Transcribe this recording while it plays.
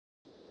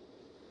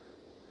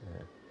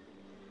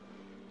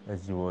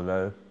As you all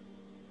know,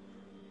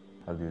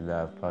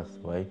 alhamdulillah, I've passed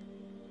away.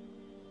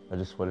 I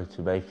just wanted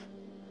to make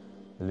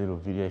a little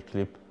video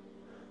clip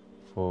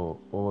for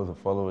all the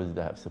followers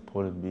that have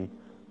supported me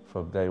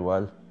from day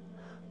one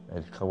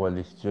and come on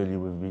this journey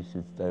with me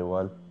since day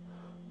one.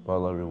 May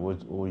Allah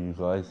rewards all you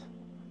guys,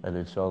 and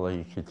inshallah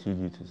you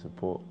continue to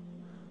support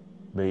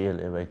me and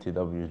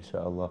MATW,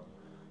 inshallah.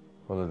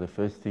 Well, the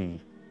first thing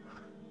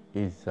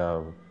is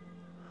a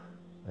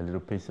little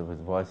piece of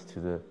advice to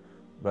the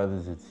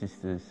brothers and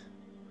sisters.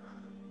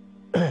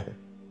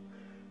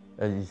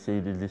 As you see,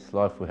 in this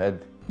life we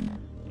had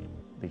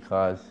the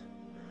cars,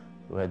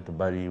 we had the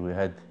money, we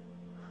had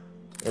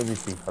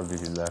everything,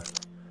 alhamdulillah.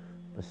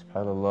 But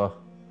subhanallah,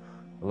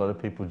 a lot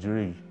of people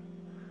during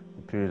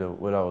the period of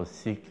when I was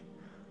sick,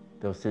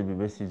 they'll send me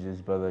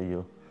messages, brother,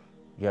 you're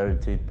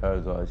guaranteed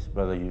paradise,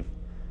 brother, you've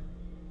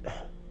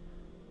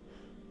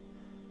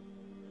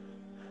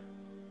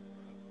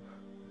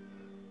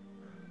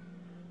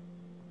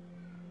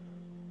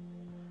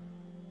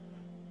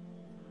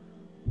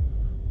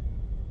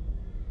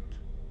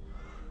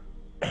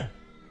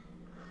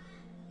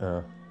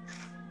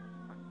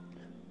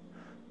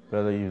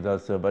brother, you've done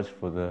so much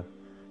for the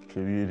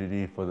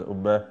community, for the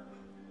ummah,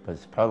 but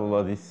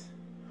subhanallah, this,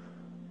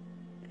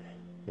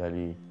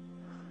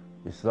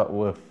 it's not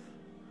worth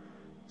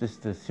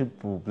just the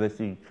simple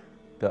blessing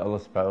that Allah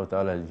subhanahu wa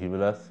ta'ala has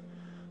given us,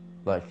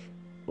 like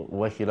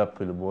waking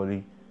up in the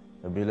morning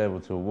and being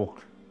able to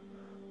walk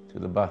to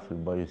the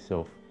bathroom by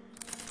yourself.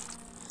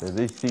 So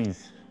these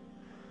things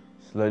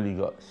slowly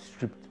got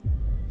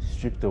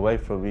stripped away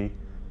from me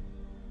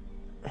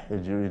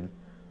during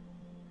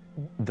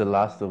the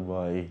last of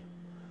my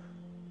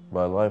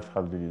life,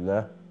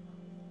 alhamdulillah.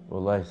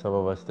 Wallahi, some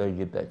of us don't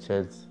get that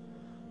chance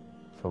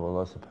from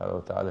Allah subhanahu wa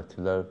ta'ala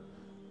to know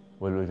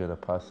when we're going to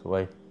pass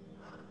away.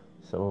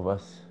 Some of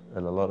us,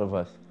 and a lot of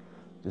us,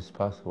 just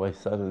pass away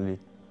suddenly.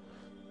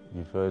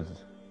 You've heard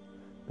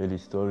many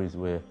stories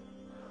where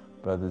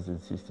brothers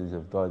and sisters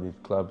have died in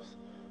clubs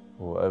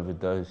or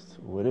overdosed,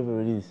 or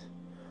whatever it is,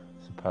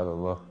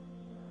 subhanallah.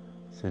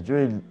 So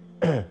during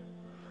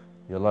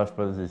your life,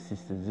 brothers and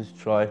sisters, just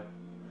try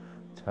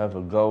to have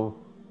a goal,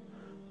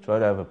 try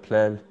to have a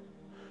plan,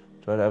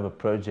 try to have a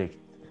project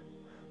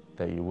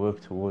that you work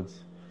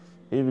towards.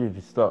 Even if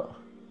it's not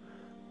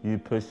you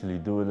personally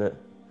doing it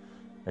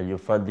and you're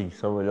funding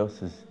someone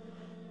else's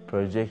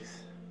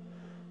projects,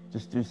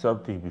 just do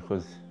something,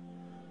 because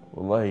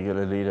wallahi, you're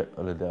going to need it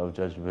on the day of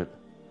judgment.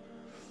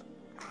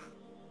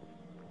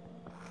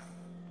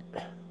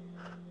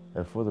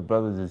 And for the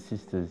brothers and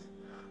sisters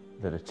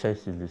that are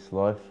chasing this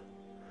life,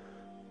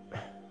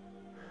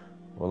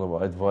 one of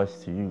my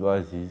advice to you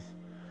guys is,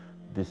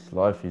 this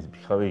life is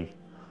becoming,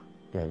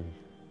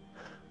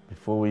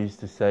 before we used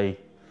to say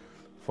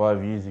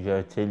 5 years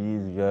ago, 10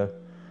 years ago,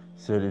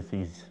 certain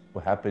things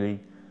were happening.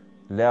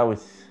 Now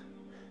it's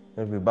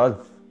every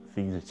month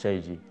things are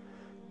changing.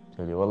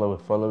 Wallah, we're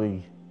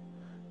following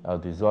our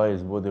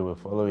desires more than we're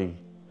following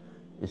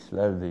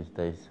Islam these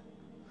days.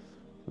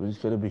 We're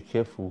just going to be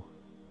careful,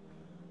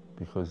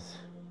 because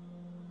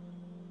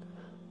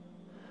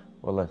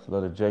wallah, it's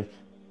not a joke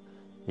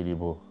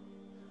anymore.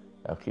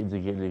 Our kids are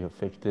getting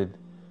affected.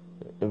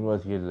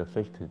 Everyone's getting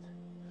affected.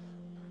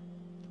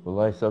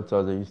 Wallahi,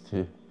 sometimes I used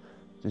to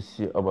just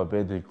sit on my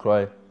bed and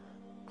cry,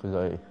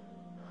 because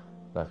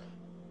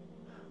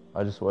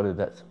I just wanted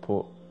that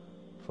support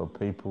from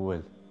people,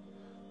 and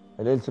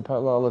then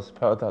subhanAllah, Allah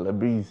subhanahu wa ta'ala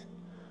brings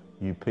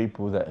you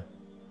people that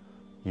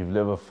you've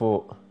never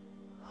thought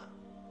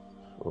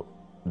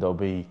they'll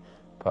be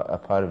a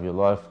part of your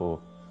life, or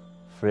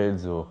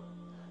friends, or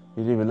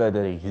you didn't even know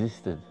they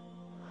existed.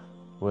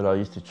 When I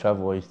used to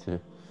travel, I used to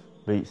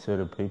meet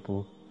certain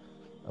people.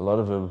 A lot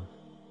of them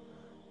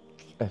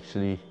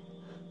actually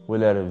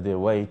went out of their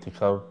way to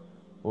come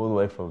all the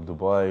way from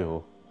Dubai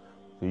or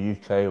the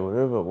UK or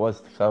wherever it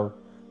was to come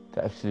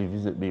to actually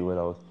visit me when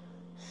I was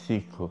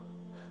sick or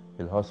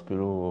in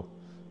hospital. Or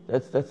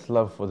that's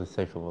love for the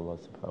sake of Allah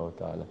subhanahu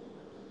wa ta'ala.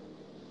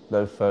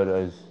 No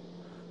photos,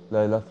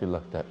 no nothing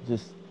like that.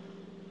 Just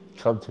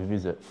come to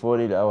visit.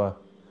 14-hour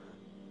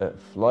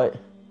flight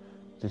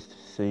just to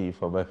see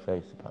if I'm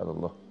okay,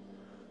 subhanallah.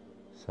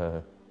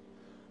 So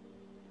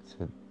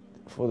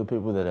for the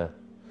people that are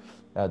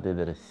out there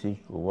that are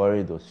sick or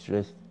worried or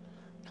stressed,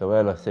 come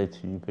out, I say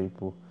to you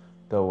people,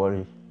 don't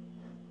worry.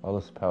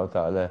 Allah subhanahu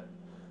wa ta'ala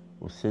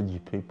will send you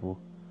people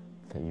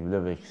that you've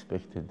never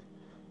expected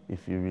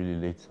if you really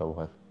need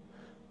someone.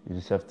 You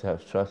just have to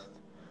have trust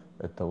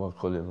and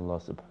tawakkul in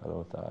Allah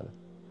subhanahu wa ta'ala.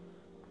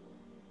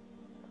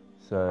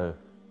 So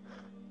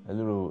a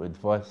little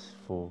advice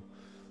for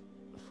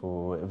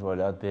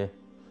everyone out there.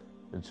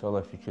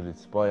 Inshallah, if you can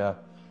inspire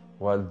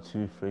 1,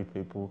 2, 3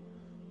 people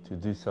to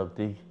do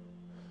something,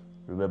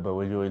 remember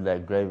when you're in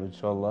that grave,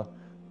 inshallah,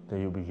 then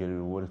you'll be getting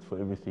rewarded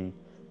for everything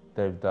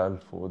they've done,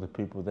 for all the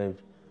people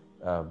they've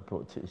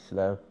brought to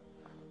Islam,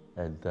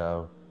 and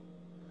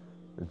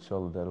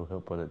inshallah that'll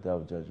help on the day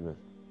of judgment.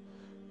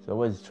 So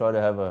always try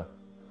to have a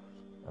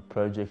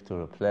project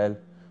or a plan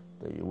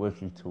that you're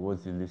working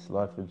towards in this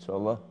life,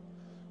 inshallah.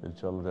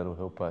 Inshallah that'll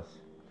help us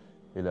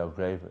in our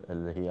grave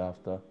and the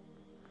hereafter.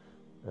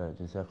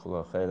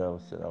 Jazakallah khairan.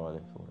 Wassalamu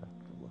alaikum.